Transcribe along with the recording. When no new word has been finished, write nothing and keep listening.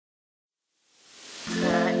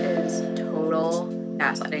That's total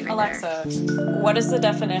gaslighting right Alexa, what is the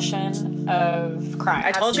definition of crime?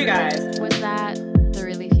 I told you guys. Was that the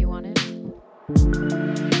relief you wanted?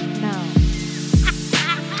 No.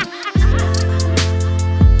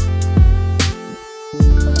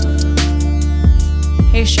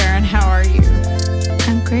 Hey Sharon, how are you?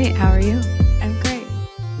 I'm great. How are you? I'm great.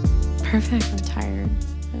 Perfect. I'm tired.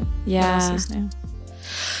 Yeah. What else is new?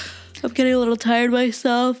 I'm getting a little tired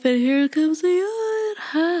myself, and here comes the yawn.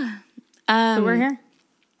 So we're here.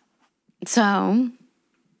 So,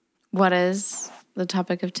 what is the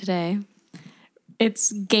topic of today?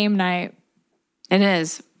 It's game night. It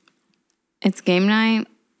is. It's game night.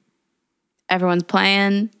 Everyone's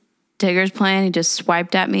playing. Tigger's playing. He just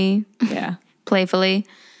swiped at me. Yeah. Playfully.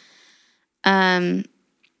 So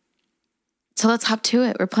let's hop to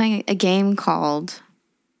it. We're playing a game called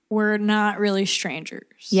We're not really strangers.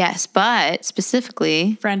 Yes, but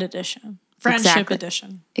specifically Friend edition. Friendship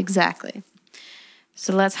edition. Exactly.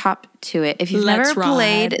 So let's hop to it. If you've Let's never ride.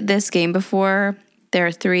 played this game before, there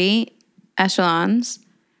are 3 echelons.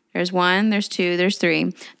 There's 1, there's 2, there's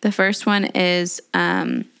 3. The first one is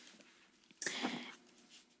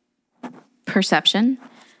perception.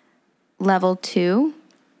 Level 2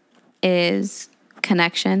 is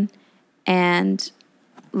connection. And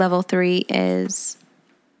level 3 is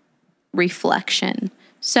reflection.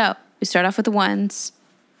 So we start off with the 1s.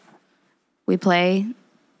 We play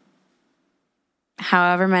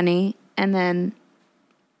however many, and then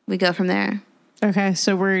we go from there. Okay,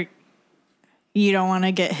 so you don't want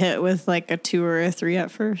to get hit with like a 2 or a 3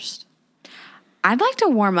 at first? I'd like to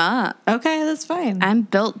warm up. Okay, that's fine. I'm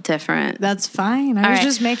built different. That's fine. I was right.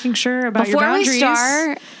 just making sure about Before your boundaries. we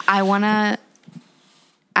start,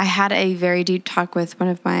 I had a very deep talk with one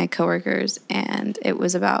of my coworkers, and it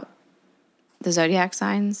was about the zodiac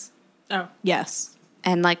signs. Oh, yes.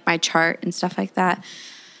 And like my chart and stuff like that.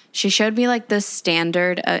 She showed me like the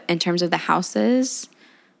standard in terms of the houses,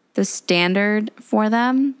 the standard for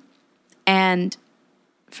them. And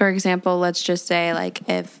for example, let's just say like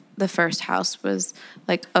if the first house was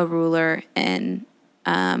like a ruler in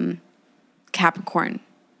Capricorn,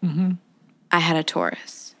 I had a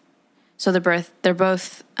Taurus. So they're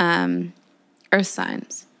both earth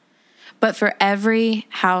signs. But for every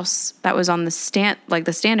house that was on the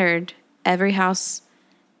standard, every house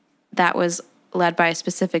that was led by a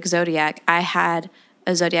specific zodiac, I had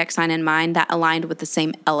a zodiac sign in mind that aligned with the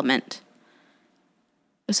same element.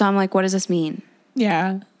 So I'm like, what does this mean?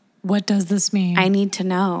 Yeah. What does this mean? I need to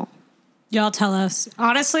know. Y'all tell us.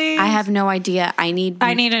 Honestly, I have no idea. I need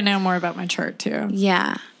to know more about my chart too.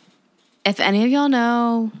 Yeah. If any of y'all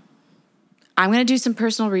know, I'm going to do some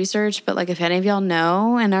personal research, but like if any of y'all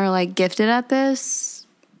know and are like gifted at this,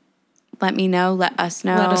 let me know. Let us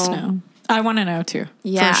know. Let us know. I want to know too.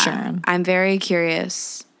 Yeah. For sure. I'm very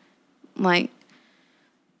curious. Like,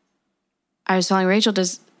 I was telling Rachel,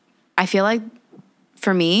 I feel like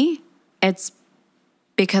for me, it's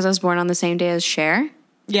because I was born on the same day as Cher.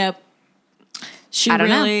 Yep. I don't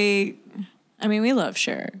know. I mean, we love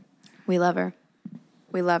Cher. We love her.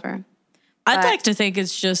 We love her. I'd like to think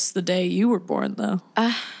it's just the day you were born, though.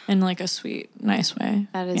 In like a sweet, nice way.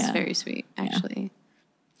 That is very sweet, actually.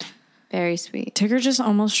 Yeah. Very sweet. Tigger just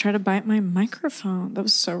almost tried to bite my microphone. That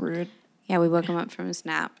was so rude. Yeah, we woke him up from his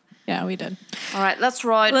nap. Yeah, we did. All right, let's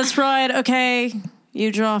ride. Let's ride. Okay,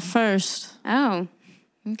 you draw first. Oh,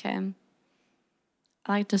 okay.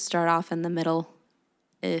 I like to start off in the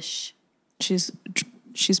middle-ish. She's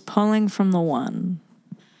pulling from the 1.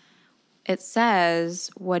 It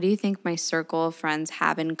says, what do you think my circle of friends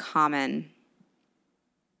have in common?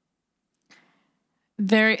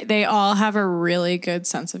 They all have a really good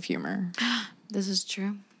sense of humor. This is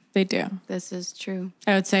true. They do. This is true.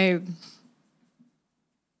 I would say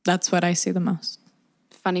that's what I see the most.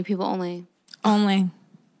 Funny people only. Only.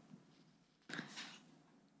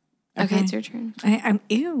 Okay, it's your turn. I'm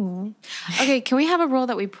ew. Okay, can we have a rule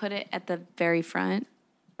that we put it at the very front?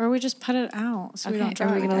 Or we just put it out so we don't draw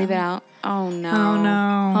Are we it going to leave it out? Oh, no. Oh,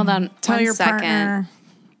 no. Hold on. Tell One your second. partner.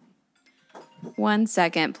 1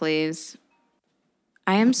 second, please.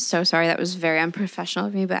 I am so sorry. That was very unprofessional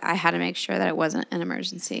of me, but I had to make sure that it wasn't an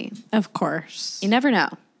emergency. Of course. You never know.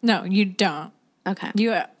 No, you don't. Okay.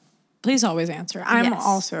 Please always answer. I'm Yes.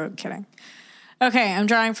 also kidding. Okay, I'm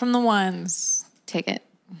drawing from the 1s. Take it.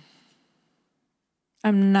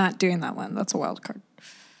 I'm not doing that one. That's a wild card.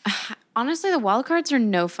 Honestly, the wild cards are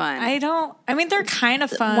no fun. I mean, they're kind of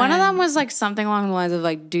fun. One of them was like something along the lines of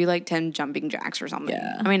like, do like 10 jumping jacks or something.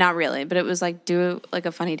 Yeah. I mean, not really, but it was like, do like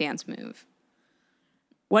a funny dance move.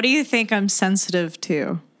 What do you think I'm sensitive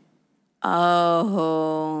to?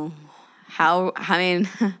 Oh, I mean,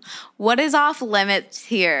 what is off limits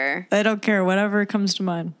here? I don't care. Whatever comes to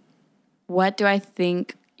mind. What do I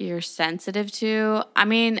think you're sensitive to? I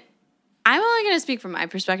mean, I'm only going to speak from my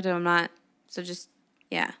perspective. I'm not, so just,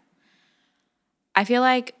 yeah. I feel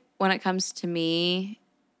like when it comes to me,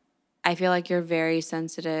 I feel like you're very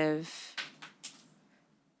sensitive.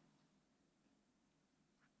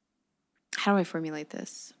 How do I formulate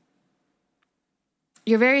this?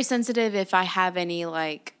 You're very sensitive if I have any,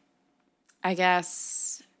 like, I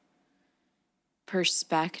guess,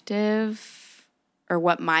 perspective or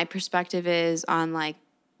what my perspective is on, like,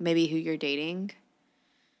 maybe who you're dating.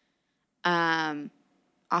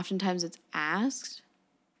 Oftentimes it's asked,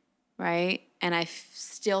 right? And I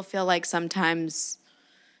still feel like sometimes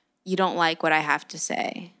you don't like what I have to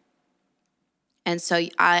say. And so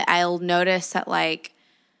I'll notice that, like,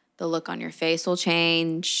 the look on your face will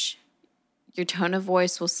change. Your tone of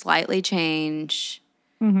voice will slightly change.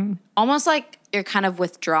 Mm-hmm. Almost like you're kind of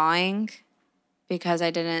withdrawing because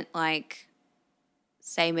I didn't, like,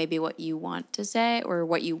 say maybe what you want to say or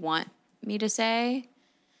what you want me to say.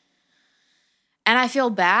 And I feel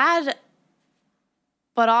bad,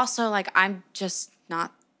 but also, like, I'm just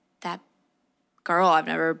not that girl. I've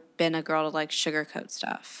never been a girl to, like, sugarcoat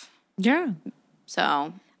stuff. Yeah.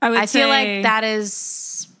 So I feel like that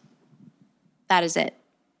is it.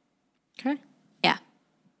 Okay. Yeah.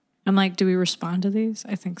 I'm like, do we respond to these?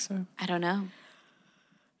 I think so. I don't know.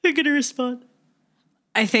 I'm going to respond.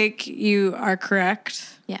 I think you are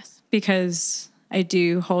correct. Yes. Because I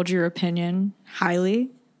do hold your opinion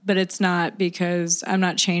highly, but it's not because I'm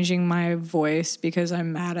not changing my voice because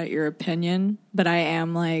I'm mad at your opinion, but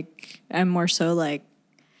I'm more so like,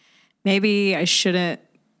 maybe I shouldn't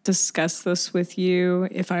discuss this with you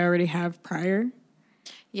if I already have prior.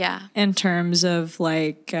 Yeah. In terms of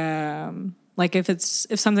like if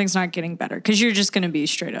something's not getting better, because you're just going to be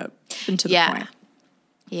straight up and to the point.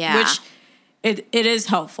 Yeah. Which it is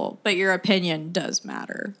helpful, but your opinion does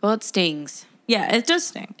matter. Well, it stings. Yeah, it does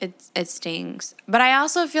sting. It stings. But I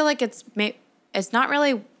also feel like it's not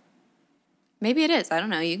really, maybe it is. I don't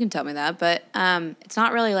know. You can tell me that. But it's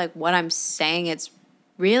not really like what I'm saying. It's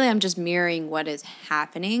really, I'm just mirroring what is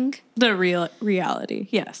happening. The reality,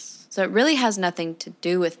 yes. So it really has nothing to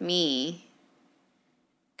do with me.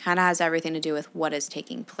 Kind of has everything to do with what is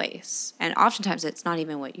taking place. And oftentimes it's not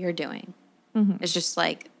even what you're doing. Mm-hmm. It's just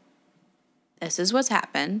like, this is what's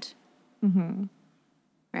happened. Mm-hmm.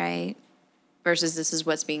 Right? Versus this is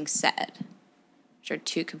what's being said. Which are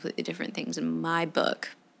two completely different things in my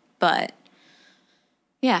book. But,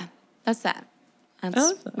 yeah, that's that.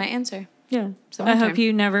 That's my answer. Yeah. So I hope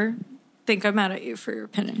you never think I'm mad at you for your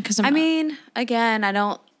opinion. Because I mean, again, I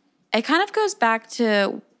don't. It kind of goes back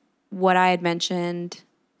to what I had mentioned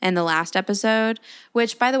in the last episode,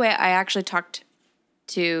 which, by the way, I actually talked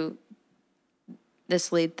to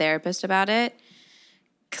this lead therapist about it.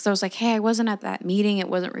 Because I was like, hey, I wasn't at that meeting. It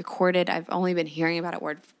wasn't recorded. I've only been hearing about it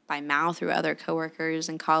word by mouth through other coworkers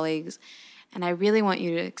and colleagues. And I really want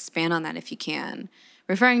you to expand on that if you can.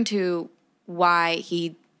 Referring to why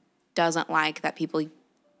he doesn't like that people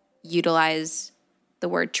utilize the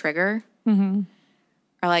word trigger. Mm-hmm.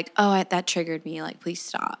 Or like, oh, that triggered me. Like, please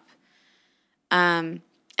stop. And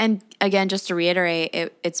again, just to reiterate,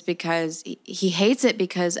 it's because he hates it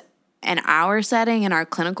because in our setting, in our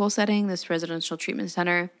clinical setting, this residential treatment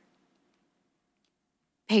center,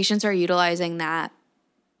 patients are utilizing that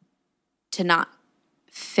to not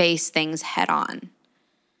face things head on.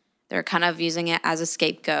 They're kind of using it as a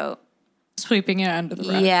scapegoat. Sweeping it under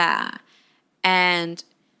the rug. Yeah. And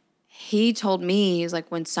he told me, he was like,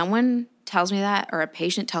 when someone tells me that or a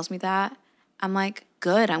patient tells me that, I'm like,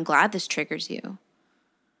 good, I'm glad this triggers you.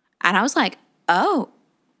 And I was like, oh.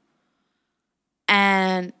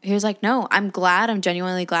 And he was like, no, I'm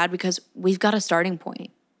genuinely glad because we've got a starting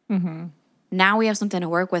point. Mm-hmm. Now we have something to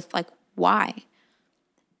work with, like, why?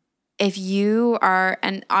 If you are,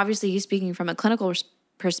 and obviously he's speaking from a clinical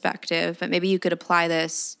perspective, but maybe you could apply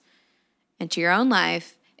this into your own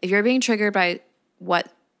life. If you're being triggered by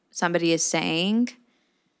what somebody is saying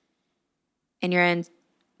and you're in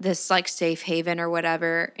this like safe haven or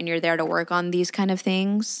whatever and you're there to work on these kind of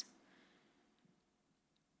things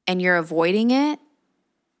and you're avoiding it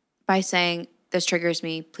by saying, this triggers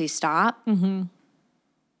me, please stop. Mm-hmm.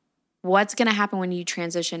 What's going to happen when you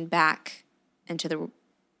transition back into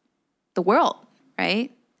the world,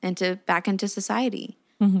 right? Back into society?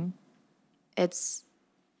 Mm-hmm. It's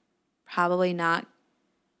probably not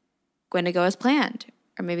going to go as planned.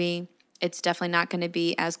 Or maybe it's definitely not going to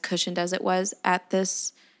be as cushioned as it was at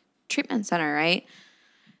this treatment center, right?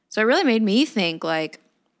 So it really made me think, like,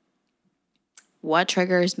 what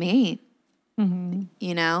triggers me? Mm-hmm.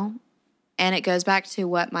 You know? And it goes back to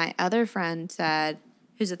what my other friend said,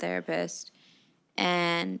 who's a therapist.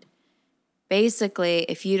 And basically,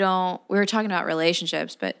 if you don't, we were talking about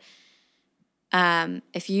relationships, but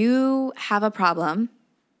if you have a problem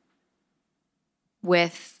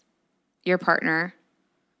with your partner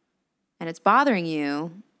and it's bothering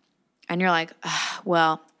you, and you're like,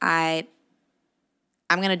 well, I'm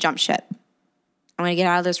going to jump ship. I'm going to get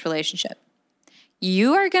out of this relationship.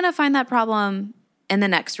 You are going to find that problem in the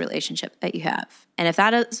next relationship that you have. And if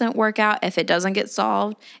that doesn't work out, if it doesn't get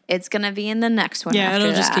solved, it's going to be in the next one. Yeah, after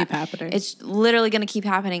it'll just that. keep happening. It's literally going to keep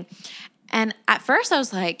happening. And at first I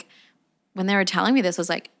was like, when they were telling me this, I was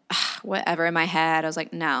like, whatever, in my head. I was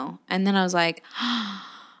like, no. And then I was like,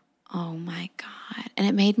 oh my God. And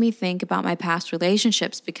it made me think about my past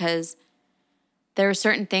relationships, because there were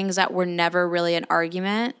certain things that were never really an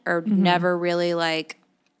argument or never really like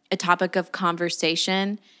a topic of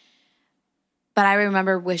conversation. But I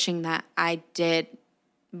remember wishing that I did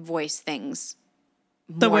voice things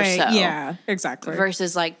The more way, so. yeah, exactly.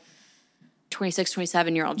 Versus like 26,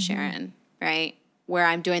 27-year-old Sharon, right? Where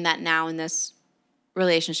I'm doing that now in this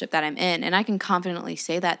relationship that I'm in. And I can confidently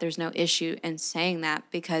say that there's no issue in saying that,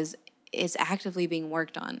 because it's actively being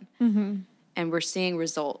worked on. And we're seeing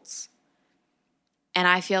results. And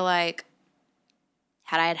I feel like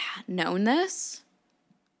had I known this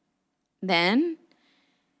then,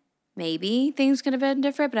 maybe things could have been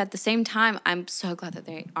different. But at the same time, I'm so glad that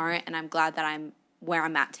they aren't. And I'm glad that I'm where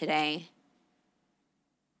I'm at today,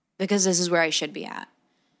 because this is where I should be at.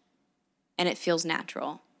 And it feels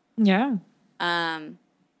natural. Yeah.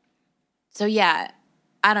 So yeah,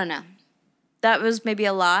 I don't know. That was maybe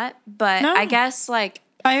a lot, but No. I guess like,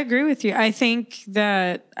 I agree with you. I think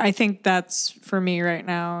that's for me right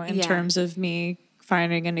now in Yeah. terms of me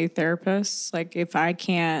finding a new therapist. Like if I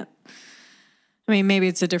can't, I mean, maybe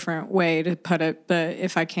it's a different way to put it, but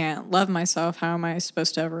if I can't love myself, how am I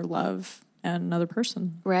supposed to ever love another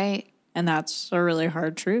person? right. And that's a really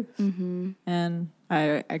hard truth. And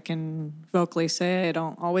I can vocally say I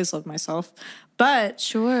don't always love myself, but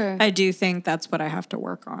Sure. I do think that's what I have to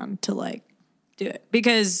work on to like do it.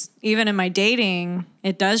 Because even in my dating,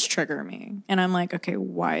 it does trigger me. And I'm like, okay,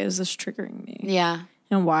 why is this triggering me? Yeah.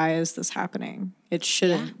 And why is this happening? It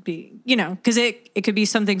shouldn't be, because it could be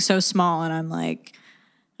something so small and I'm like,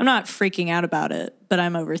 I'm not freaking out about it, but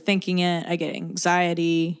I'm overthinking it. I get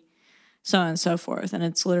anxiety, so on and so forth. And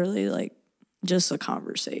it's literally like just a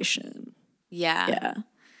conversation. Yeah. Yeah.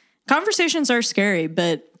 Conversations are scary,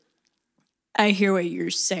 but I hear what you're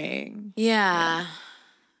saying. Yeah.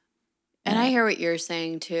 And I hear what you're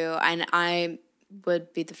saying too. And I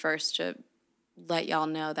would be the first to let y'all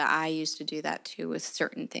know that I used to do that too with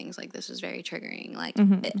certain things. Like, this was very triggering. Like,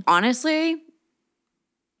 honestly,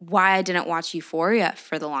 why I didn't watch Euphoria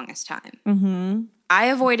for the longest time. I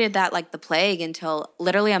avoided that like the plague until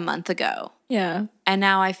literally a month ago. Yeah. And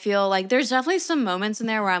now I feel like there's definitely some moments in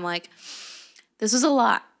there where I'm like, this is a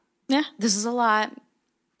lot. Yeah. This is a lot.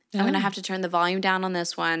 Yeah. I'm going to have to turn the volume down on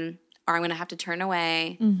this one, or I'm going to have to turn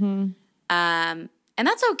away. And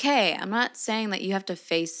that's okay. I'm not saying that you have to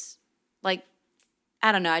face, like,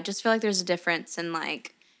 I don't know. I just feel like there's a difference in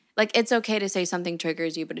like it's okay to say something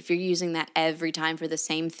triggers you, but if you're using that every time for the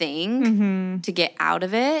same thing to get out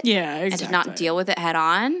of it, Yeah, exactly. and to not deal with it head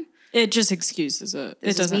on, It just excuses it.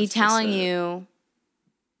 this It is me doesn't telling fix it. you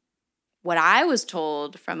what I was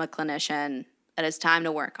told from a clinician, that it's time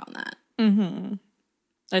to work on that.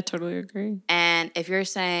 I totally agree. And if you're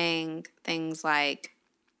saying things like,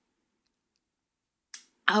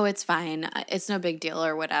 oh, it's fine, it's no big deal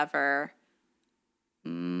or whatever,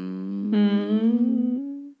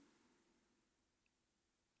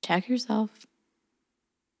 check yourself.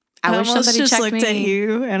 I wish almost somebody just checked looked me. at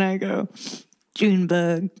you and I go,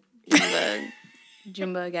 Junebug.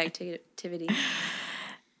 Junebug activity.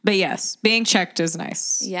 But yes, being checked is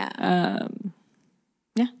nice. Yeah.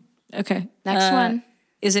 Yeah. Okay. Next one.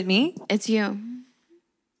 Is it me? It's you.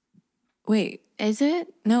 Wait. Is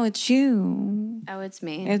it? No, it's you. Oh, it's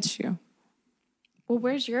me. It's you. Well,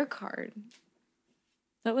 where's your card?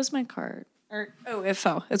 That was my card. It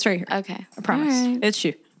fell. It's right here. Okay. I promise. All right. It's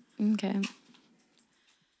you. Okay.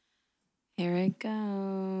 Here we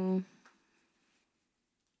go.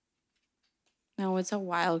 No, it's a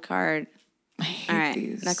wild card. I hate All right.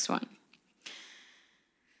 these. Next one.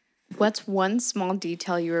 What's one small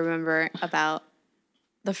detail you remember about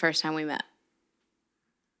the first time we met?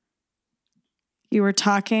 You were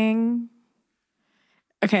talking.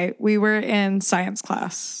 Okay, we were in science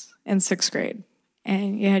class in 6th grade,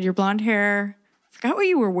 and you had your blonde hair. I forgot what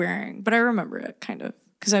you were wearing, but I remember it kind of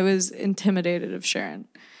because I was intimidated of Sharon.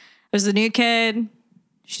 I was the new kid.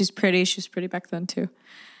 She's pretty. She was pretty back then too.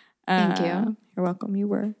 Thank you. You're welcome. You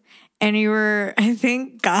were. And you were, I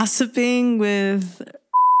think, gossiping with...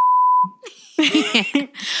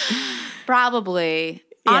 Probably.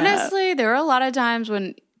 Yeah. Honestly, there were a lot of times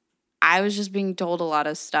when I was just being told a lot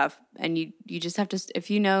of stuff, and you just have to, if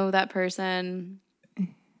you know that person,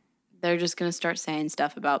 they're just going to start saying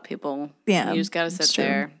stuff about people. Yeah, You just got to sit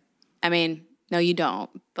there. I mean, no, you don't,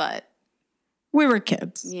 but. We were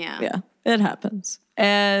kids. Yeah. Yeah, it happens.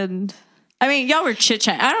 And I mean, y'all were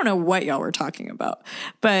chit-chatting. I don't know what y'all were talking about,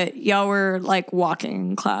 but y'all were like walking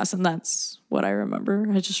in class, and that's what I remember.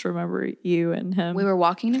 I just remember you and him. We were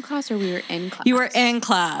walking to class, or we were in class? You were in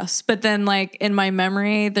class, but then like in my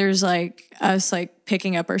memory, there's like us like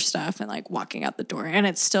picking up our stuff and like walking out the door, and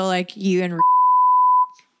it's still like you and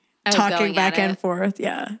talking back and forth.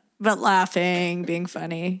 Yeah, but laughing, being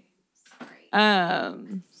funny. Sorry. So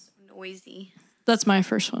noisy. That's my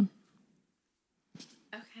first one.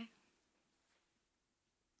 Okay.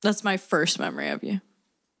 That's my first memory of you.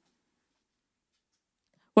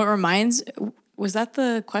 Was that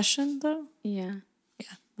the question though? Yeah.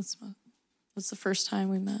 Yeah, that's the first time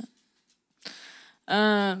we met.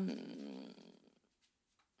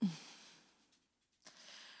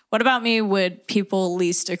 What about me would people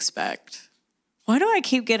least expect? Why do I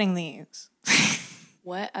keep getting these?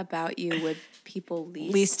 What about you would people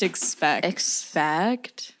Least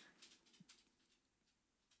expect?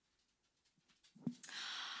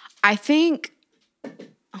 I think,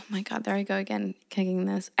 oh my God, there I go again, kicking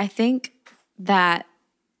this. I think that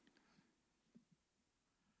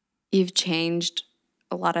you've changed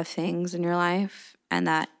a lot of things in your life, and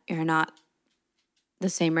that you're not the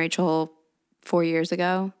same Rachel 4 years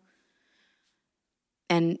ago.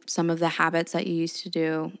 And some of the habits that you used to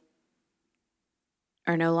do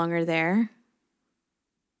are no longer there.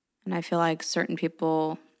 And I feel like certain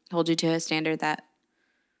people hold you to a standard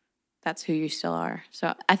that's who you still are.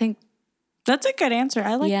 So I think That's a good answer.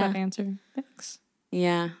 I like Yeah. that answer. Thanks.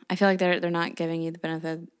 yeah, I feel like they're not giving you the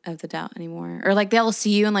benefit of the doubt anymore. Or like they'll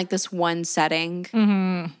see you in like this one setting,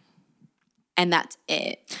 and that's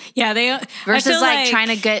it. Yeah, they Versus I feel like trying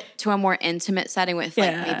to get to a more intimate setting with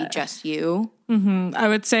like Yeah. maybe just you. I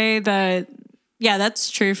would say that, yeah, that's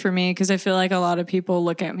true for me because I feel like a lot of people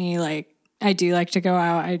look at me like I do like to go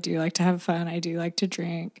out, I do like to have fun, I do like to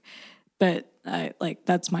drink, but I like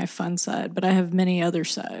that's my fun side. But I have many other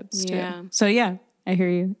sides Yeah. too. So yeah, I hear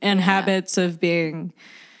you. And habits of being.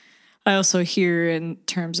 I also hear in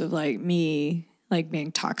terms of like me like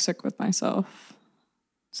being toxic with myself,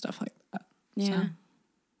 stuff like that. Yeah. So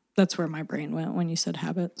that's where my brain went when you said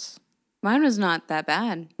habits. Mine was not that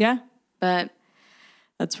bad, Yeah, but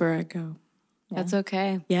that's where I go. that's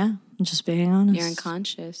okay. Yeah, I'm just being honest. You're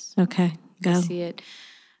unconscious. Okay, go. I see it.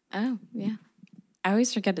 Oh, yeah. I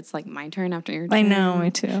always forget it's like my turn after your turn. I know,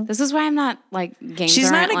 me too. This is why I'm not like games.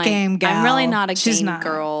 She's not aren't, a like, game gal. I'm really not a She's game not.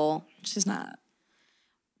 girl. She's not.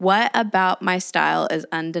 What about my style is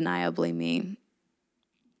undeniably me?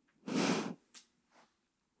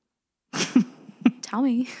 Tell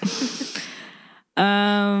me.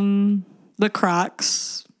 The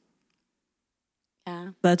Crocs. Yeah.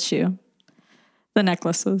 That's you. The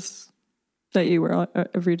necklaces that you wear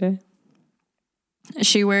every day.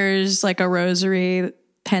 She wears like a rosary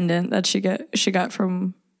pendant that she got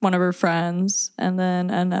from one of her friends, and then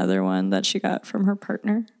another one that she got from her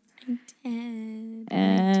partner.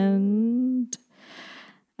 And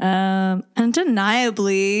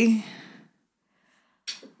undeniably,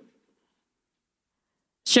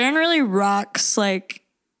 Sharon really rocks like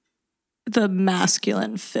the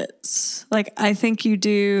masculine fits. Like I think you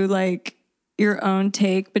do like your own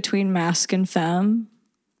take between masc and femme,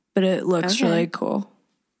 but it looks Okay. really cool.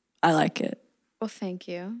 I like it. Well, thank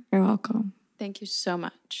you. You're welcome. Thank you so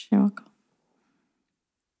much. You're welcome.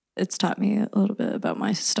 It's taught me a little bit about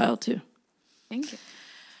my style too. Thank you.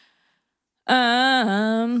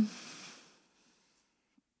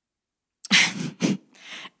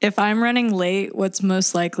 If I'm running late, what's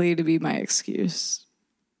most likely to be my excuse?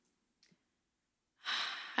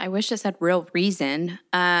 I wish it said real reason.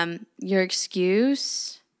 Your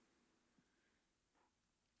excuse.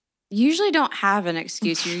 You usually don't have an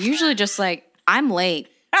excuse. You're usually just like, I'm late.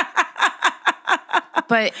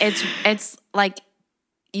 But it's like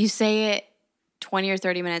you say it 20 or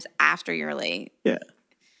 30 minutes after you're late. Yeah.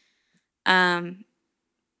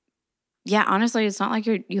 Yeah, honestly, it's not like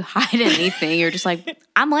you hide anything. You're just like,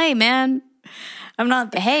 I'm late, man. I'm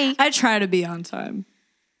not. Hey. I try to be on time.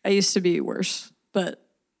 I used to be worse, but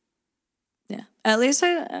yeah. At least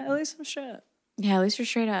I'm straight up. Yeah, at least you're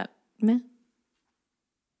straight up. Man.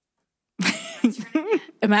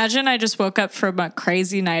 Imagine I just woke up from a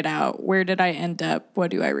crazy night out. Where did I end up?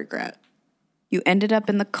 What do I regret? You ended up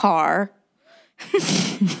in the car.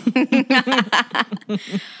 And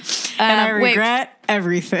I regret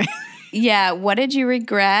everything. Yeah, what did you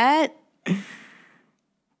regret?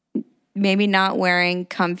 Maybe not wearing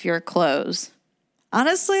comfier clothes.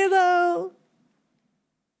 Honestly, though,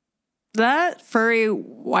 that furry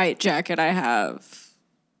white jacket I have,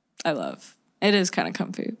 I love. It is kind of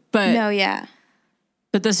comfy. But No, yeah.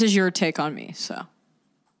 But this is your take on me, so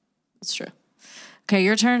it's true. Okay,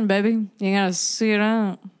 your turn, baby. You gotta see it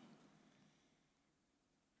out.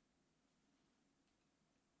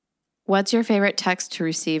 What's your favorite text to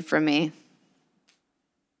receive from me?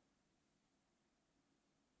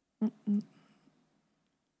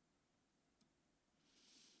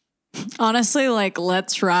 Honestly, like,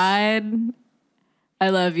 let's ride. I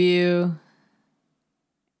love you.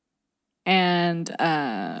 And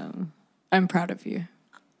I'm proud of you.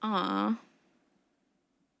 Aw.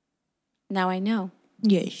 Now I know.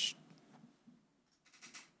 Yes.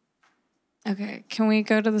 Okay, can we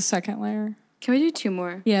go to the second layer? Can we do 2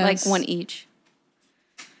 more? Yes. Like one each.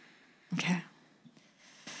 Okay.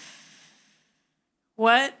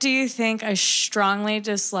 What do you think I strongly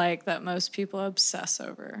dislike that most people obsess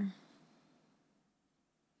over?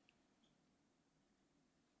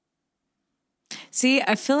 See,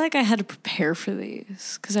 I feel like I had to prepare for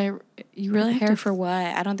these because you really Prepare have to. for what?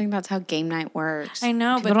 I don't think that's how game night works. I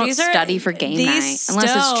know, People but don't these are study for game these night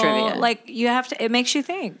unless still, it's trivia. Like you have to. It makes you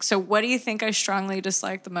think. So, what do you think I strongly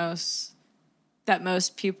dislike the most that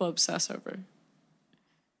most people obsess over?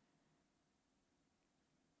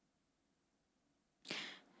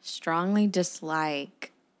 Strongly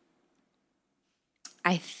dislike.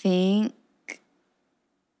 I think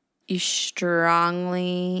you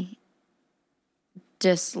strongly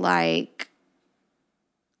dislike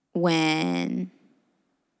when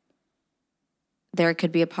there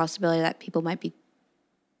could be a possibility that people might be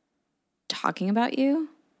talking about you,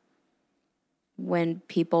 when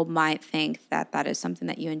people might think that that is something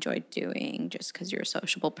that you enjoy doing just because you're a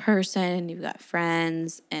sociable person, you've got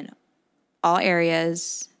friends in all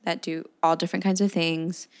areas that do all different kinds of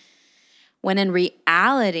things. When in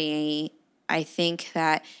reality, I think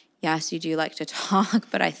that, yes, you do like to talk,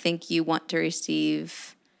 but I think you want to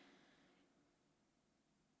receive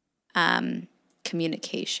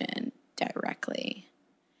communication directly.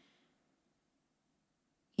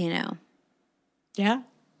 You know? Yeah,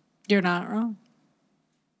 you're not wrong.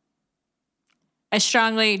 I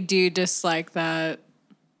strongly do dislike that.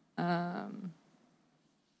 I'm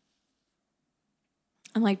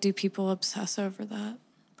like, do people obsess over that?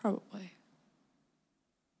 Probably.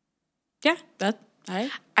 Yeah,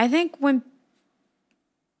 I think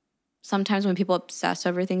sometimes when people obsess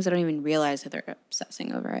over things, they don't even realize that they're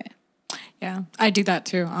obsessing over it. Yeah, I do that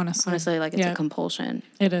too, honestly. Honestly, like it's a compulsion.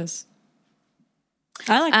 It is.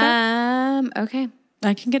 I like that. Okay.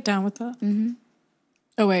 I can get down with that. Mm-hmm.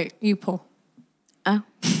 Oh, wait, you pull. Oh.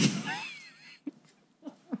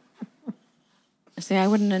 See, I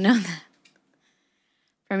wouldn't have known that.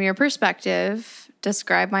 From your perspective,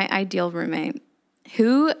 describe my ideal roommate.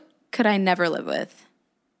 Who could I never live with?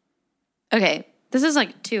 Okay, this is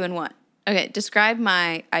like 2 in 1. Okay, describe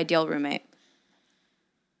my ideal roommate.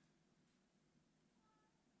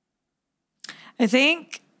 I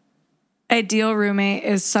think ideal roommate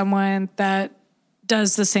is someone that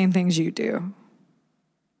does the same things you do.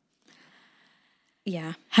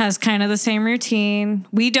 Yeah. Has kind of the same routine.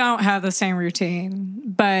 We don't have the same routine,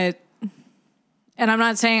 but, and I'm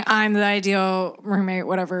not saying I'm the ideal roommate,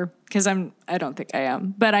 whatever, because I don't think I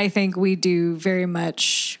am, but I think we do very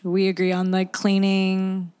much, we agree on like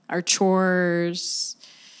cleaning, our chores.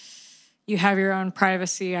 You have your own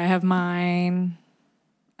privacy. I have mine.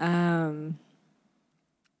 And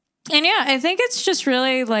yeah, I think it's just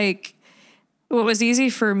really like what was easy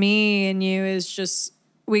for me and you is just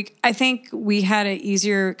I think we had it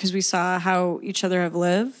easier because we saw how each other have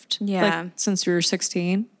lived. Yeah. Like, since we were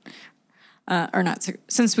 16. Or not,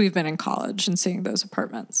 since we've been in college and seeing those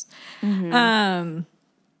apartments. Mm-hmm.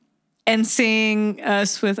 And seeing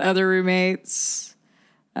us with other roommates.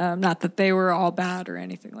 Not that they were all bad or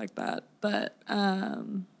anything like that. But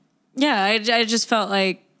yeah, I just felt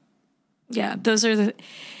like, yeah, those are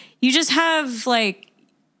you just have like,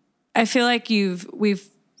 I feel like we've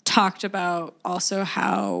talked about also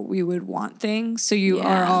how we would want things. So you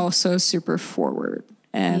are also super forward.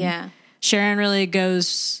 And Sharon really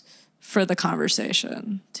goes for the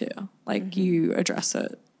conversation too. Like you address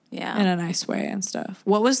it in a nice way and stuff.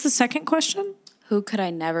 What was the second question? Who could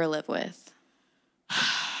I never live with?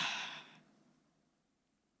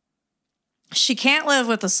 She can't live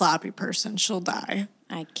with a sloppy person. She'll die.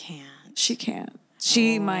 I can't. She can't.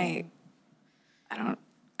 She might. I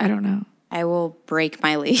don't know. I will break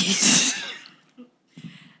my leash.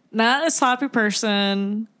 Not a sloppy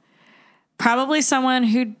person. Probably someone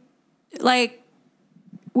who, like,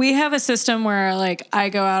 we have a system where, like, I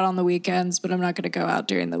go out on the weekends, but I'm not going to go out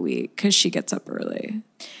during the week because she gets up early.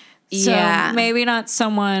 Yeah. So maybe not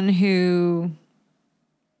someone who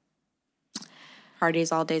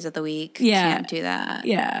Parties all days of the week. Yeah. Can't do that.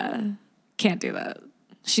 Yeah. Can't do that.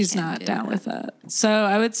 She's Can't not do down that. with that. So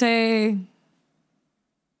I would say,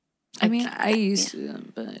 I mean, I used to,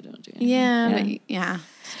 but I don't do it. Yeah, but yeah,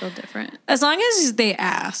 still different. As long as they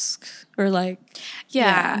ask or like,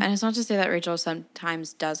 Yeah, and it's not to say that Rachel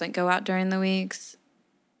sometimes doesn't go out during the weeks.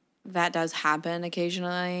 That does happen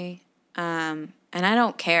occasionally. And I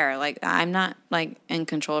don't care. Like, I'm not, like, in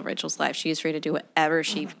control of Rachel's life. She is free to do whatever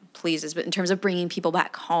she pleases. But in terms of bringing people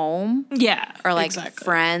back home. yeah, Or, like, exactly.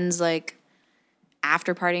 friends, like,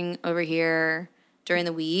 after partying over here during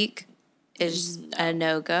the week is a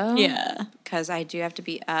no-go. Yeah. Because I do have to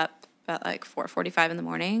be up at, like, 4:45 in the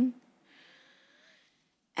morning.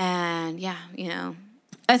 And, yeah, you know.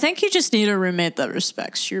 I think you just need a roommate that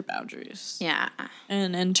respects your boundaries. Yeah.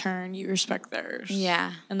 And in turn, you respect theirs.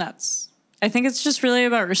 Yeah. And I think it's just really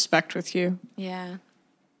about respect with you. Yeah.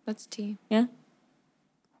 That's tea. Yeah.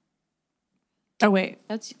 Oh, wait.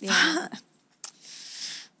 That's, yeah.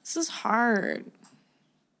 This is hard.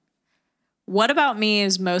 What about me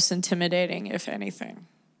is most intimidating, if anything?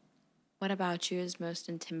 What about you is most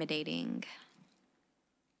intimidating?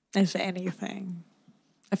 If anything.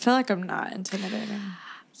 I feel like I'm not intimidating.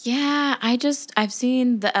 Yeah, I've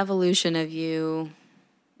seen the evolution of you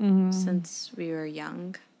since we were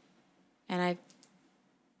young. And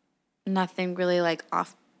nothing really, like,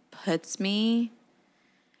 off-puts me.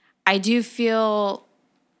 I do feel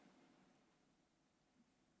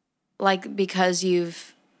like because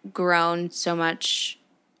you've grown so much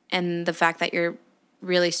and the fact that you're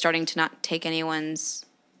really starting to not take anyone's,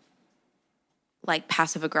 like,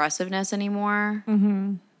 passive aggressiveness anymore.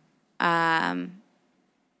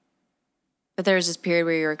 But there was this period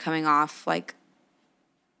where you were coming off like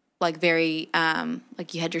very,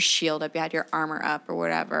 like you had your shield up, you had your armor up or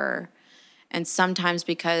whatever. And sometimes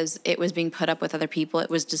because it was being put up with other people,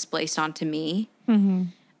 it was displaced onto me.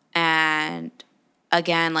 And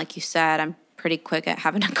again, like you said, I'm pretty quick at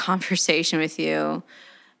having a conversation with you.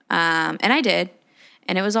 And I did.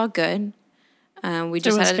 And it was all good. We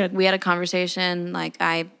had a conversation. Like,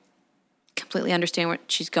 I completely understand what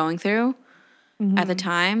she's going through at the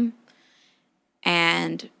time.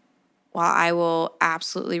 And while I will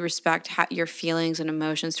absolutely respect your feelings and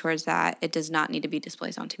emotions towards that, it does not need to be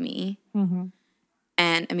displaced onto me.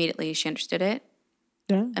 And immediately she understood it.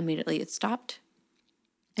 Yeah. Immediately it stopped.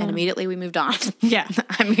 And immediately we moved on. Yeah.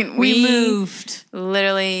 I mean, we moved.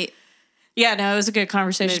 Literally. Yeah, no, it was a good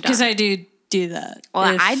conversation because I do that.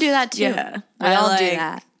 Well, I do that too. Yeah. We all do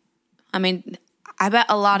that. I mean, I bet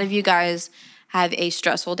a lot of you guys have a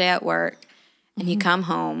stressful day at work and you come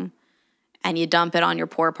home and you dump it on your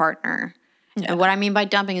poor partner. Yeah. And what I mean by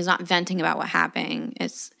dumping is not venting about what happened.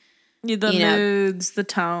 It's the moods, the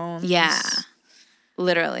tones. Yeah.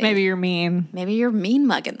 Literally. Maybe you're mean. Maybe you're mean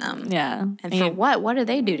mugging them. Yeah. And for what? What did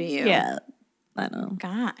they do to you? Yeah. I know.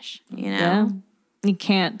 Gosh. You know? Yeah. You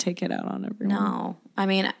can't take it out on everyone. No. I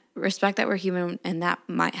mean, respect that we're human and that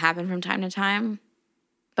might happen from time to time.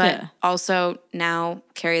 But also now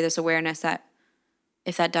carry this awareness that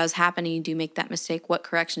if that does happen and you do make that mistake, what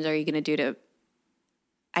corrections are you going to do to,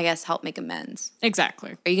 I guess, help make amends?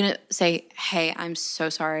 Exactly. Are you going to say, hey, I'm so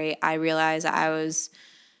sorry. I realized I was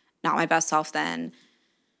not my best self then.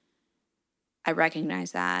 I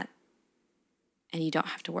recognize that. And you don't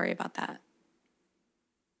have to worry about that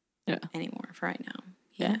anymore for right now.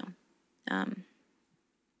 You know?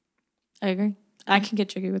 I agree. I can get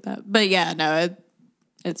jiggy with that. But yeah, no,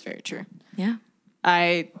 it's very true. Yeah.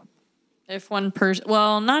 If one person,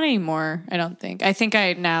 well, not anymore, I don't think. I think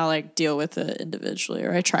I now like deal with it individually,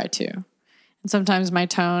 or I try to. And sometimes my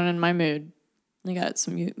tone and my mood, I got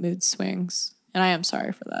some mood swings, and I am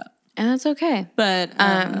sorry for that. And that's okay. But,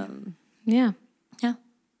 yeah. Yeah.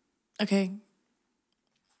 Okay.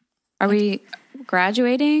 Are we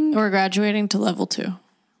graduating? We're graduating to level 2.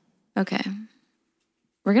 Okay.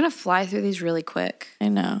 We're going to fly through these really quick. I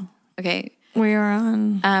know. Okay. We are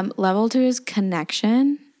on. Level 2 is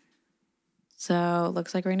connection. So it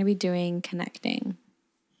looks like we're going to be doing connecting.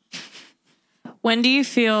 When do you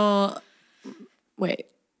feel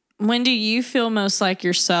most like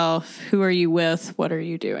yourself? Who are you with? What are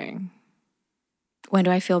you doing? When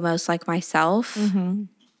do I feel most like myself?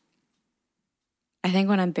 I think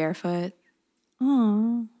when I'm barefoot.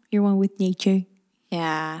 Oh, you're one with nature.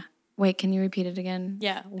 Yeah. Wait, can you repeat it again?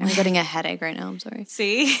 Yeah. I'm getting a headache right now. I'm sorry.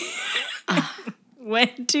 See? When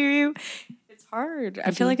do you? It's hard.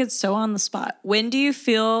 I feel like it's so on the spot. When do you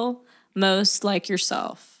feel most like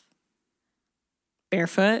yourself?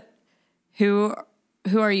 Barefoot? Who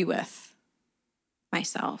are you with?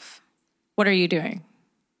 Myself. What are you doing?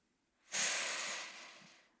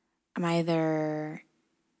 I'm either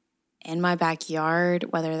in my backyard,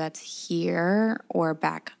 whether that's here or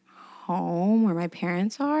back home where my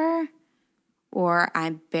parents are, or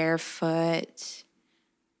I'm barefoot,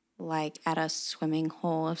 like at a swimming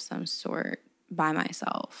hole of some sort by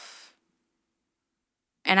myself.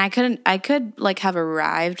 And I could like have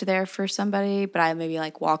arrived there for somebody, but I maybe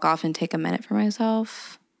like walk off and take a minute for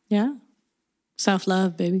myself. Yeah.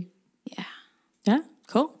 Self-love, baby. Yeah. Yeah,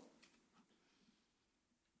 cool.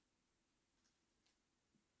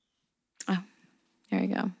 Oh, here we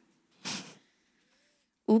go.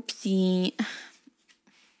 Oopsie.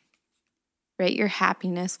 Rate your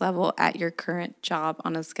happiness level at your current job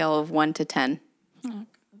on a scale of 1 to 10. Oh.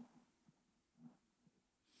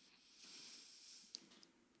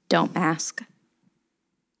 Don't ask.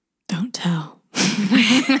 Don't tell.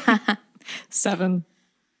 7.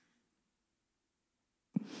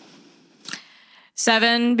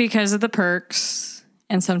 7 because of the perks,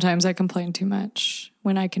 and sometimes I complain too much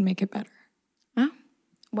when I can make it better. Oh,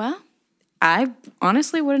 well, I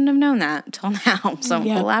honestly wouldn't have known that until now, so I'm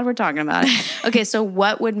glad we're talking about it. Okay, so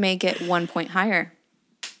what would make it 1 point higher?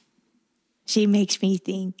 She makes me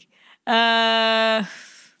think.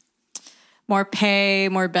 More pay,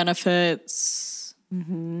 more benefits.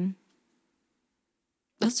 Mm-hmm.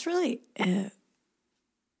 That's really it.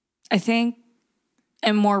 I think,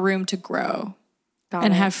 and more room to grow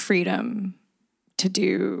and have freedom to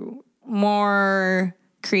do more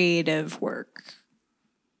creative work.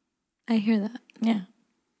 I hear that. Yeah.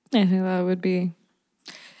 I think that would be.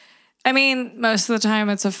 I mean, most of the time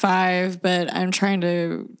it's a 5, but I'm trying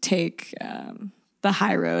to take the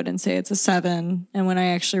high road and say it's a 7. And when I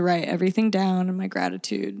actually write everything down and my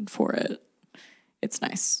gratitude for it, it's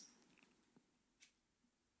nice.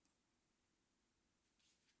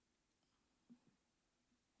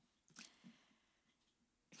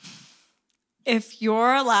 If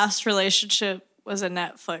your last relationship was a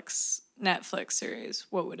Netflix series,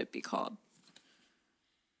 what would it be called?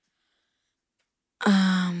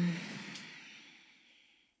 I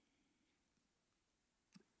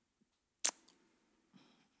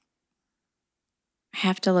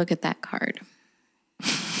have to look at that card.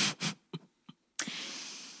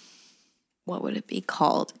 What would it be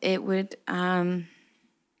called? It would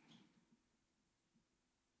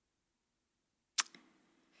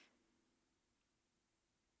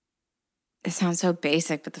it sounds so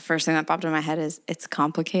basic, but the first thing that popped in my head is It's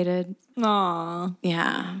Complicated. Aw.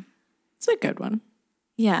 Yeah. It's a good one.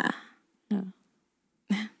 Yeah.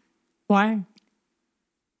 Why?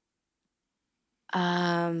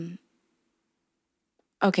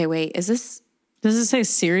 Okay, wait. Is this Does it say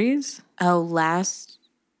series? last?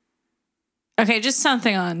 Okay, just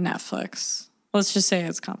something on Netflix. Let's just say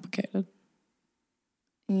It's Complicated.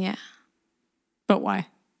 Yeah. But why?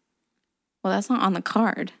 Well, that's not on the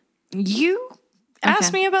card. You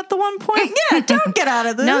asked me about the 1 point. Yeah, don't get out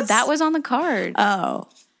of this. No, that was on the card. Oh.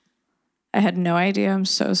 I had no idea. I'm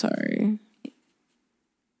so sorry.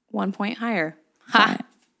 1 point higher. Ha!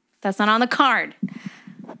 That's not on the card.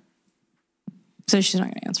 So she's not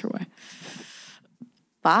going to answer why.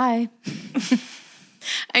 Bye.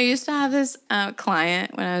 I used to have this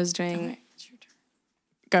client when I was doing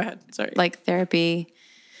Go ahead. Sorry. like therapy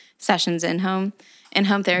sessions in-home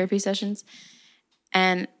therapy sessions.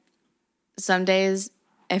 And some days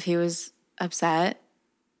if he was upset,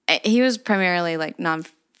 he was primarily like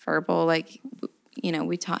nonverbal, like, you know,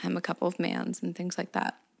 we taught him a couple of commands and things like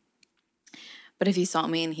that. But if he saw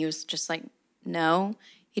me and he was just like, no,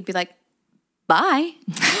 he'd be like, bye.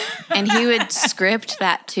 And he would script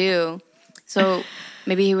that too. So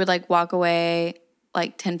maybe he would like walk away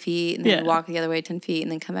like 10 feet and then he'd walk the other way 10 feet and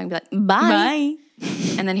then come back and be like, bye.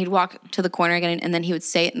 And then he'd walk to the corner again and then he would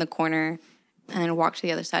say it in the corner and then walk to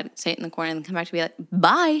the other side, say it in the corner and then come back to be like,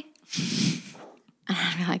 bye. And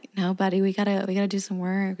I'd be like, no, buddy, we gotta do some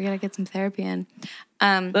work. We gotta get some therapy in.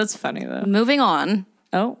 That's funny though. Moving on.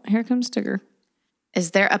 Oh, here comes Tigger.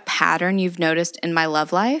 Is there a pattern you've noticed in my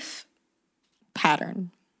love life?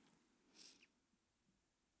 Pattern.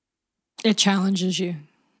 It challenges you.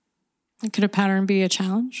 Could a pattern be a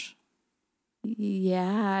challenge?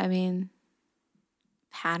 Yeah, I mean,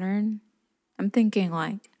 pattern. I'm thinking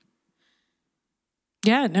like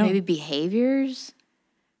Yeah, no. maybe behaviors.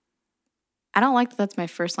 I don't like that that's my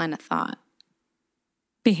first line of thought.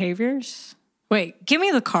 Behaviors? Wait, give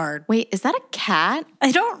me the card. Wait, is that a cat?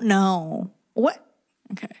 I don't know. What?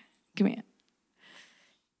 Okay, give me it.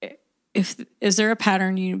 Is there a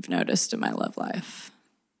pattern you've noticed in my love life?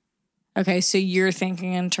 Okay, so you're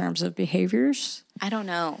thinking in terms of behaviors? I don't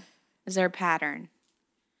know. Is there a pattern?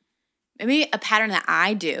 Maybe a pattern that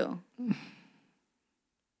I do.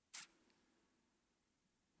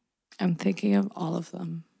 I'm thinking of all of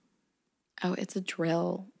them. Oh, it's a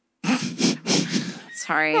drill.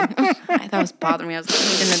 Sorry. I thought it was bothering me. I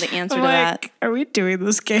didn't know the answer to that. Are we doing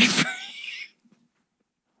this game for you?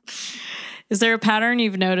 Is there a pattern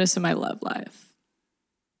you've noticed in my love life?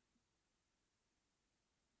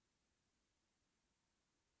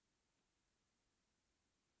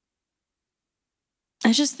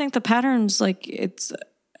 I just think the pattern's like it's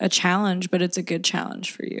a challenge, but it's a good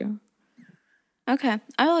challenge for you. Okay.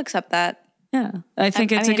 I will accept that. Yeah. I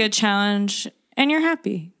think it's a good challenge and you're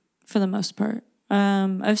happy for the most part.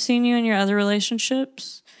 I've seen you in your other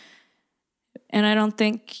relationships and I don't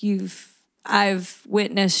think I've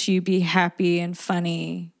witnessed you be happy and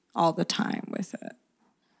funny all the time with it.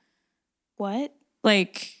 What?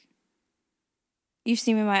 Like, you've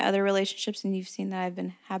seen me in my other relationships and you've seen that I've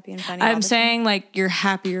been happy and funny. I'm saying like you're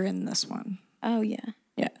happier in this one. Oh, yeah.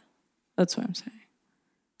 Yeah. That's what I'm saying.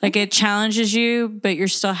 Like it challenges you, but you're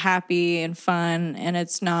still happy and fun and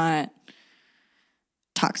it's not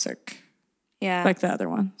toxic. Yeah. Like the other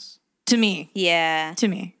ones. To me. Yeah. To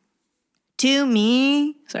me. To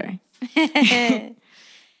me. Sorry.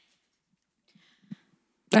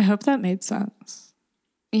 I hope that made sense.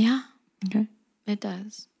 Yeah. Okay. It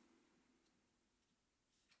does.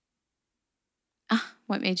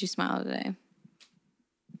 What made you smile today?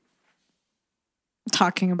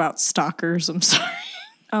 Talking about stalkers, I'm sorry.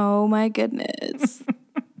 Oh my goodness.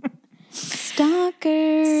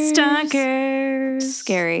 Stalkers. Stalkers.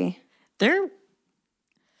 Scary. They're,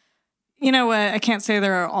 you know what? I can't say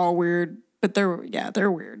they're all weird, but they're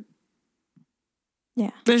weird.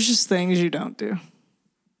 Yeah. There's just things you don't do.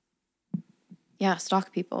 Yeah,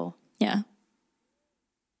 stalk people. Yeah.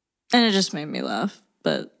 And it just made me laugh,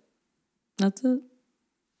 but that's it.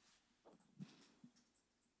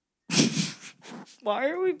 Why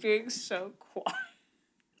are we being so quiet?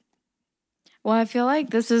 Well, I feel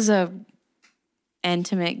like this is a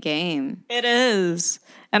intimate game. It is.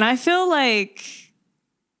 And I feel like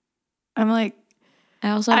I'm like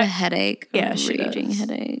I also have a headache. Yeah, a she raging does.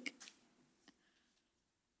 headache.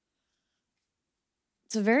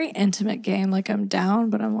 it's a very intimate game. Like I'm down,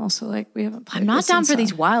 but I'm also like we haven't played. I'm not this down in for so-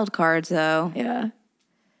 these wild cards though. Yeah.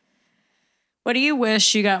 What do you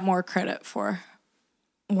wish you got more credit for?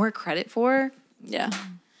 More credit for? Yeah.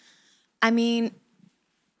 I mean,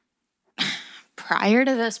 prior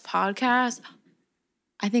to this podcast,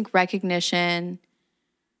 I think recognition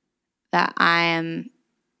that I am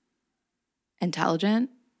intelligent.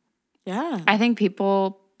 Yeah. I think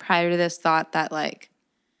people prior to this thought that like,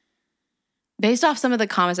 based off some of the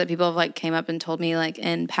comments that people have like came up and told me like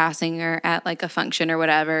in passing or at like a function or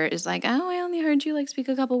whatever, is like, oh, I only heard you like speak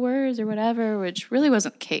a couple words or whatever, which really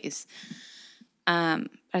wasn't the case. But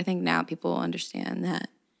I think now people understand that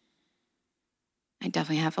I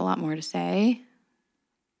definitely have a lot more to say.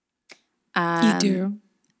 You do.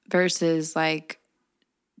 Versus like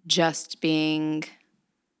just being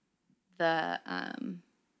the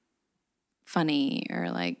funny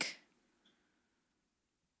or like.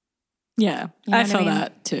 Yeah. You know I what I feel mean?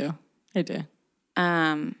 that too. I do.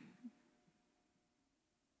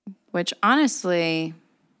 Which honestly,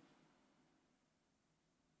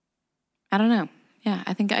 I don't know. Yeah,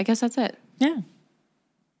 I guess that's it. Yeah.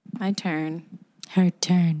 My turn. Her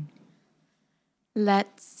turn.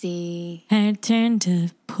 Let's see. Her turn to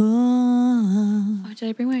pull. Oh, did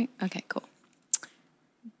I bring my? Okay, cool.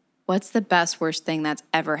 What's the best, worst thing that's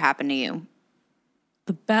ever happened to you?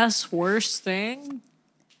 The best, worst thing?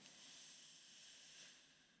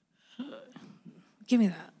 Give me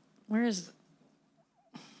that. Where is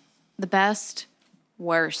it? The best,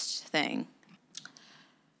 worst thing.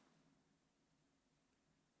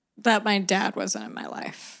 That my dad wasn't in my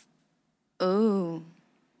life. Ooh.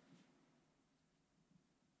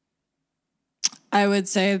 I would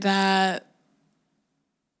say that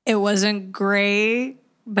it wasn't great,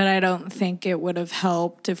 but I don't think it would have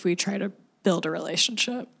helped if we tried to build a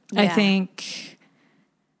relationship. I Yeah. think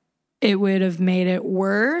it would have made it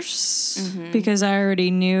worse because I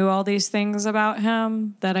already knew all these things about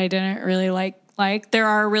him that I didn't really like. There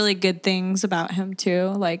are really good things about him too.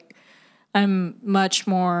 Like I'm much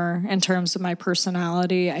more in terms of my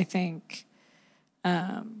personality, I think,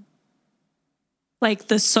 like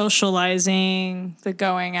the socializing, the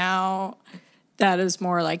going out, that is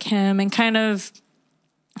more like him and kind of,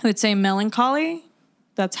 I would say melancholy.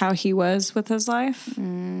 That's how he was with his life.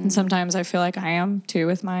 And sometimes I feel like I am too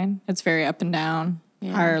with mine. It's very up and down,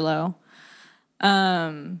 high or low.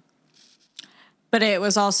 But it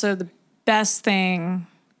was also the best thing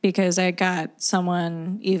because I got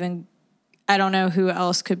someone even, I don't know who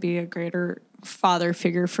else could be a greater father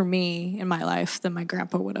figure for me in my life than my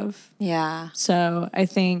grandpa would have. Yeah. So I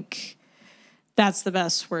think that's the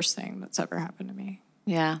best, worst thing that's ever happened to me.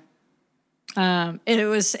 Yeah.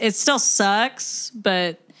 It still sucks,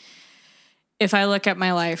 but if I look at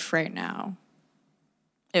my life right now,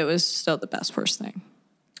 it was still the best, worst thing.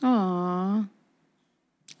 Aww.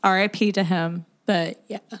 R.I.P. to him. But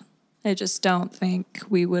yeah, I just don't think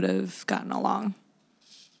we would have gotten along.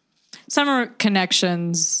 Some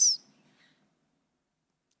connections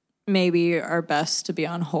maybe are best to be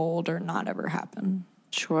on hold or not ever happen.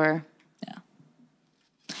 Sure. Yeah.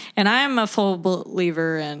 And I am a full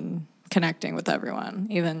believer in connecting with everyone,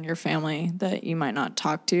 even your family that you might not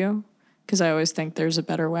talk to, because I always think there's a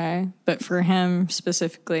better way. But for him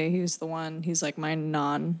specifically, he's like my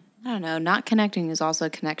I don't know. Not connecting is also a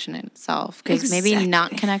connection in itself. Because maybe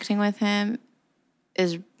not connecting with him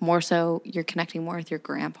is more so you're connecting more with your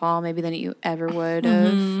grandpa maybe than you ever would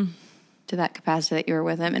have to that capacity that you were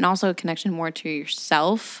with him. And also a connection more to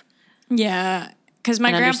yourself. Yeah. Because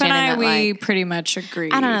my grandpa and I, we pretty much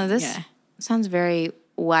agree. I don't know. This sounds very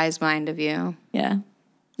wise mind of you. Yeah.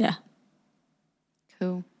 Yeah.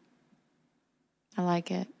 Cool. I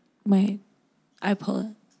like it. Wait. I pull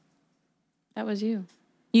it. That was you.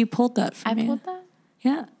 You pulled that for me. I pulled that?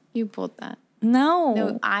 Yeah. You pulled that.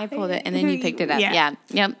 No, I pulled it and then you picked it up. Yeah.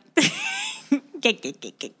 Yep.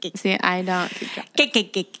 See, I don't keep track.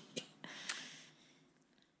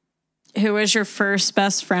 Who was your first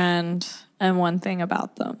best friend and one thing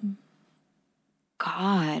about them?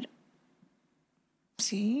 God.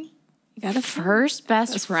 See? You got a first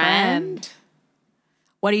best friend?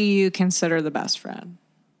 What do you consider the best friend?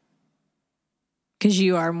 Because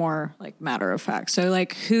you are more like matter of fact. So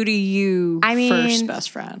like who do you first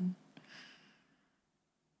best friend?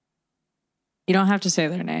 You don't have to say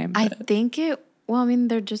their name. I think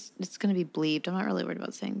they're just, it's going to be bleeped. I'm not really worried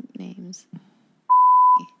about saying names.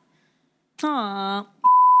 Aw.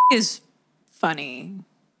 Is funny.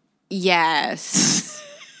 Yes.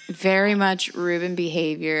 Very much Ruben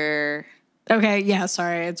behavior. Okay, yeah,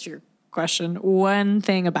 sorry. It's your question. One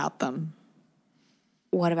thing about them.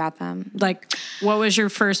 What about them? Like, what was your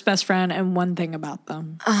first best friend and one thing about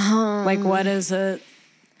them? Like, what is it?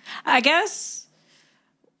 I guess,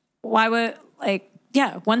 why would,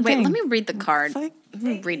 one thing. Wait, let me read the card. Let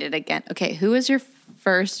me read it again. Okay, who is your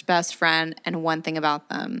first best friend and one thing about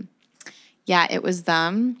them? Yeah, it was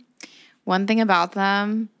them. One thing about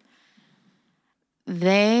them,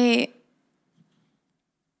 I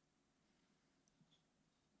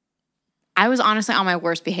was honestly on my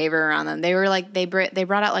worst behavior around them. They were like, they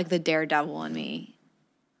brought out like the daredevil in me.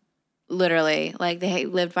 Literally. Like they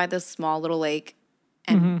lived by this small little lake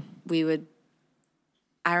and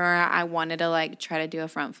I remember I wanted to like try to do a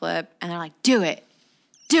front flip and they're like, do it.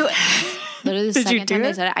 Literally the second time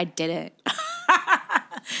they said it, I did it.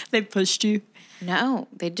 They pushed you? No,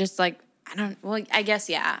 they just like, I guess,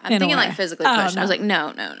 yeah. I'm thinking like physically pushed. No. I was like,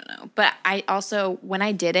 no. But I also, when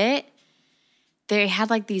I did it, they had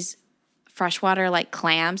like these freshwater like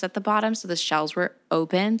clams at the bottom. So the shells were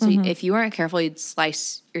open. So if you weren't careful, you'd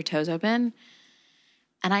slice your toes open.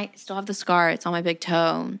 And I still have the scar. It's on my big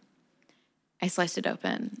toe. I sliced it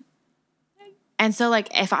open. And so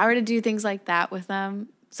like, if I were to do things like that with them,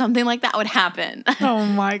 something like that would happen. Oh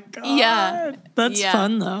my God. Yeah. That's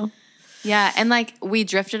fun though. Yeah. And like we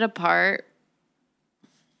drifted apart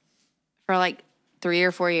for like 3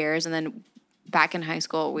 or 4 years. And then back in high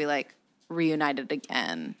school, we like reunited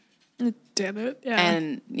again. It did it. Yeah.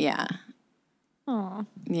 And yeah. Aw.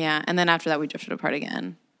 Yeah. And then after that, we drifted apart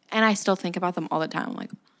again. And I still think about them all the time. I'm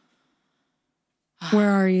like,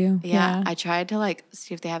 where are you? Yeah. I tried to like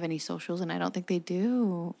see if they have any socials and I don't think they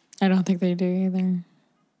do. I don't think they do either.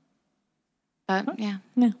 But yeah.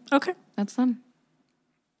 Yeah. Okay. That's them.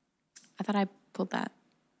 I thought I pulled that.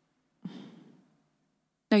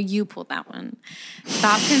 No, you pulled that one.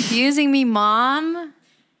 Stop confusing me, Mom.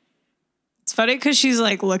 It's funny because she's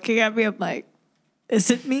like looking at me. I'm like,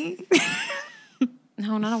 is it me?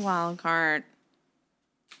 No, not a wild card.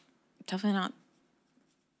 Definitely not.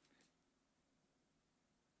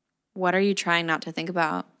 What are you trying not to think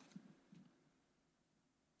about?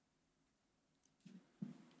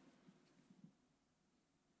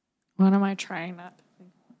 What am I trying not to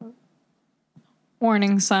think about?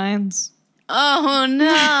 Warning signs. Oh,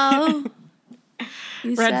 no.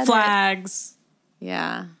 Red flags.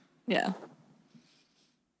 Yeah. Yeah.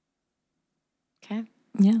 Okay.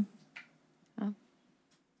 Yeah. Oh.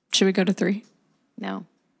 Should we go to 3? No.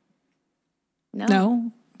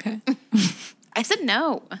 No? Okay. I said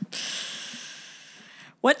no.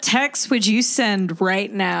 What text would you send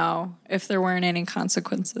right now if there weren't any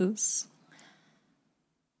consequences?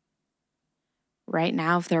 Right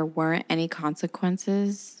now, if there weren't any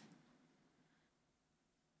consequences,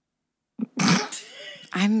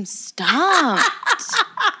 I'm stumped.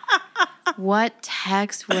 What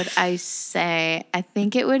text would I say? I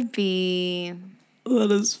think it would be...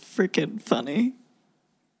 That is freaking funny.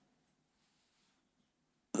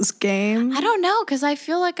 This game. I don't know, because I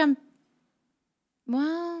feel like I'm...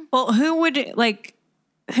 Well, who do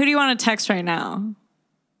you want to text right now?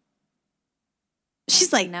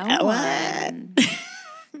 She's like, no what? one.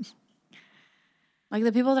 Like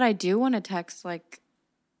the people that I do want to text, like...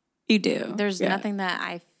 You do. There's nothing that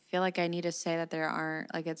I feel like I need to say that there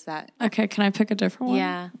aren't. Like it's that... Okay, can I pick a different one?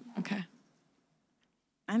 Yeah. Okay.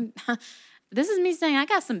 This is me saying I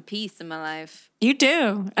got some peace in my life. You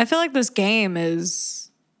do. I feel like this game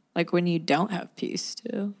is like when you don't have peace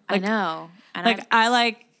too. Like, I know. And I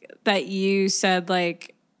like that you said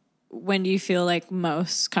like when you feel like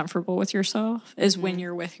most comfortable with yourself is when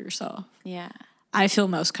you're with yourself. Yeah. I feel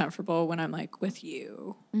most comfortable when I'm like with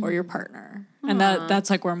you or your partner. And that's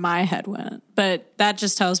like where my head went. But that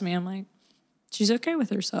just tells me I'm like, she's okay with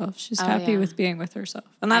herself. She's happy with being with herself.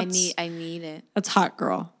 And that's I need it. That's hot,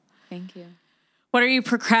 girl. Thank you. What are you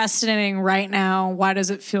procrastinating right now? Why does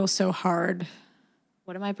it feel so hard?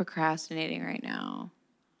 What am I procrastinating right now?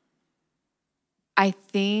 I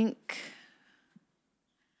think,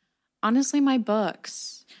 honestly, my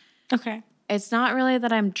books. Okay. It's not really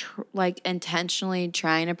that I'm intentionally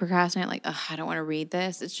trying to procrastinate. Like, I don't want to read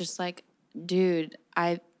this. It's just like, dude,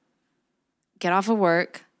 I get off of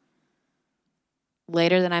work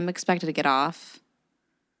later than I'm expected to get off.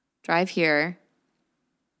 Drive here.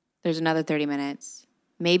 There's another 30 minutes.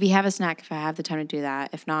 Maybe have a snack if I have the time to do that.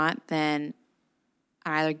 If not, then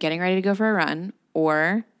I'm either getting ready to go for a run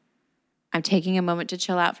or I'm taking a moment to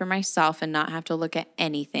chill out for myself and not have to look at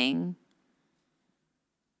anything.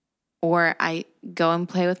 Or I go and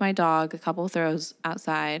play with my dog a couple throws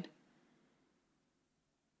outside.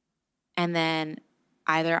 And then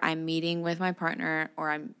either I'm meeting with my partner or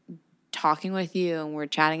I'm talking with you and we're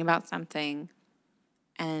chatting about something.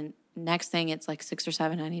 And next thing it's like 6 or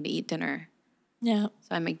 7, I need to eat dinner. Yeah.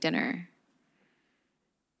 So I make dinner.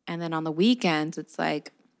 And then on the weekends, it's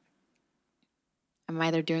like I'm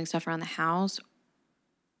either doing stuff around the house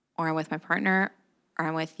or I'm with my partner or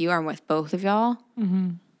I'm with you or I'm with both of y'all.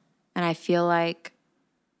 Mm-hmm. And I feel like,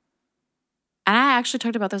 and I actually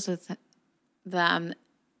talked about this with them,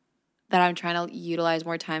 that I'm trying to utilize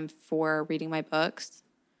more time for reading my books,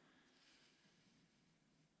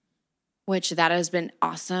 which that has been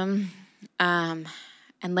awesome. And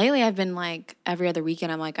lately I've been like every other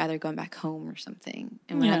weekend, I'm like either going back home or something.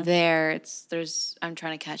 And when I'm there, I'm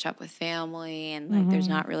trying to catch up with family and like there's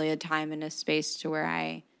not really a time and a space to where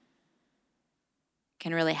I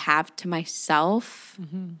can really have to myself.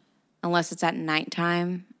 Mm-hmm. Unless it's at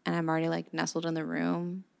nighttime and I'm already like nestled in the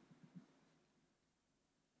room.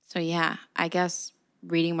 So yeah, I guess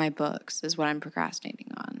reading my books is what I'm procrastinating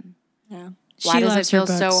on. Yeah. Why does it feel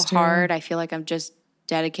so hard? I feel like I'm just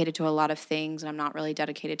dedicated to a lot of things and I'm not really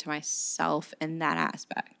dedicated to myself in that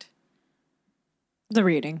aspect. The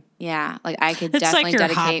reading. Yeah, like I could definitely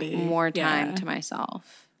dedicate more time to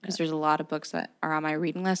myself. Because there's a lot of books that are on my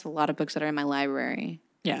reading list, a lot of books that are in my library.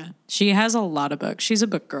 Yeah, she has a lot of books. She's a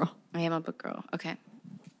book girl. I am a book girl. Okay.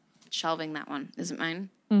 Shelving that one. Is it mine?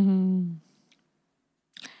 Mm-hmm.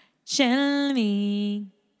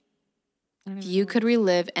 Shelving. If you could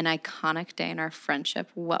relive an iconic day in our friendship,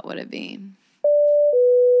 what would it be?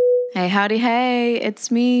 Hey, howdy, hey. It's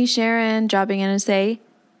me, Sharon, dropping in to say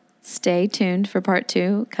stay tuned for part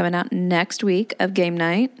 2 coming out next week of Game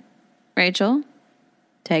Night. Rachel,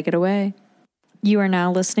 take it away. You are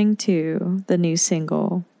now listening to the new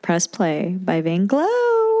single, Press Play by Van Glow.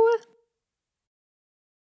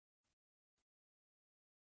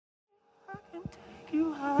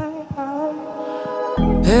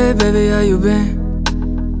 Hey baby, how you been?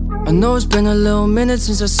 I know it's been a little minute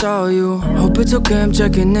since I saw you. Hope it's okay, I'm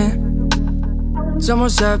checking in. It's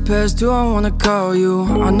almost half past 2, I wanna call you.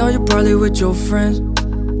 I know you're probably with your friends.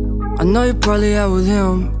 I know you're probably out with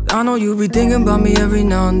him. I know you be thinking about me every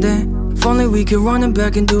now and then. If only we could run it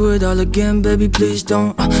back and do it all again. Baby, please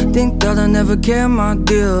don't think that I never care, my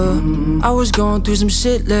dear. I was going through some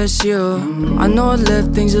shit last year. I know I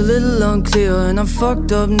left things a little unclear, and I'm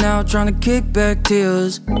fucked up now trying to kick back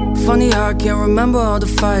tears. Funny how I can't remember all the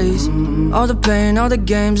fights, all the pain, all the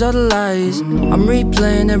games, all the lies. I'm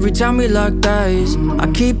replaying every time we locked eyes.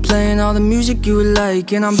 I keep playing all the music you would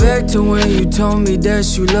like, and I'm back to when you told me that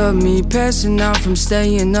you love me. Passing out from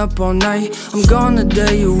staying up all night. I'm gone the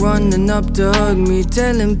day you running up to hug me,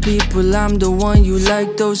 telling people I'm the one you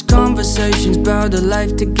like. Those conversations about the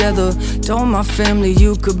life together. Told my family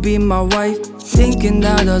you could be my wife, thinking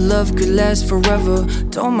that our love could last forever.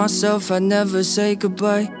 Told myself I'd never say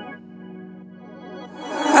goodbye.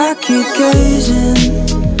 I keep gazing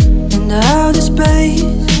into outer space.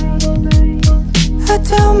 I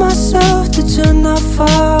tell myself that you're not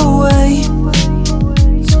far away,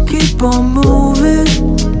 so keep on moving,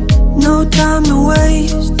 no time to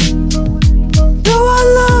waste. Though our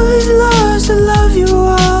love is lost, I love you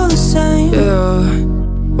all the same. Yeah,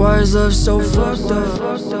 why is love so fucked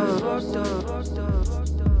up?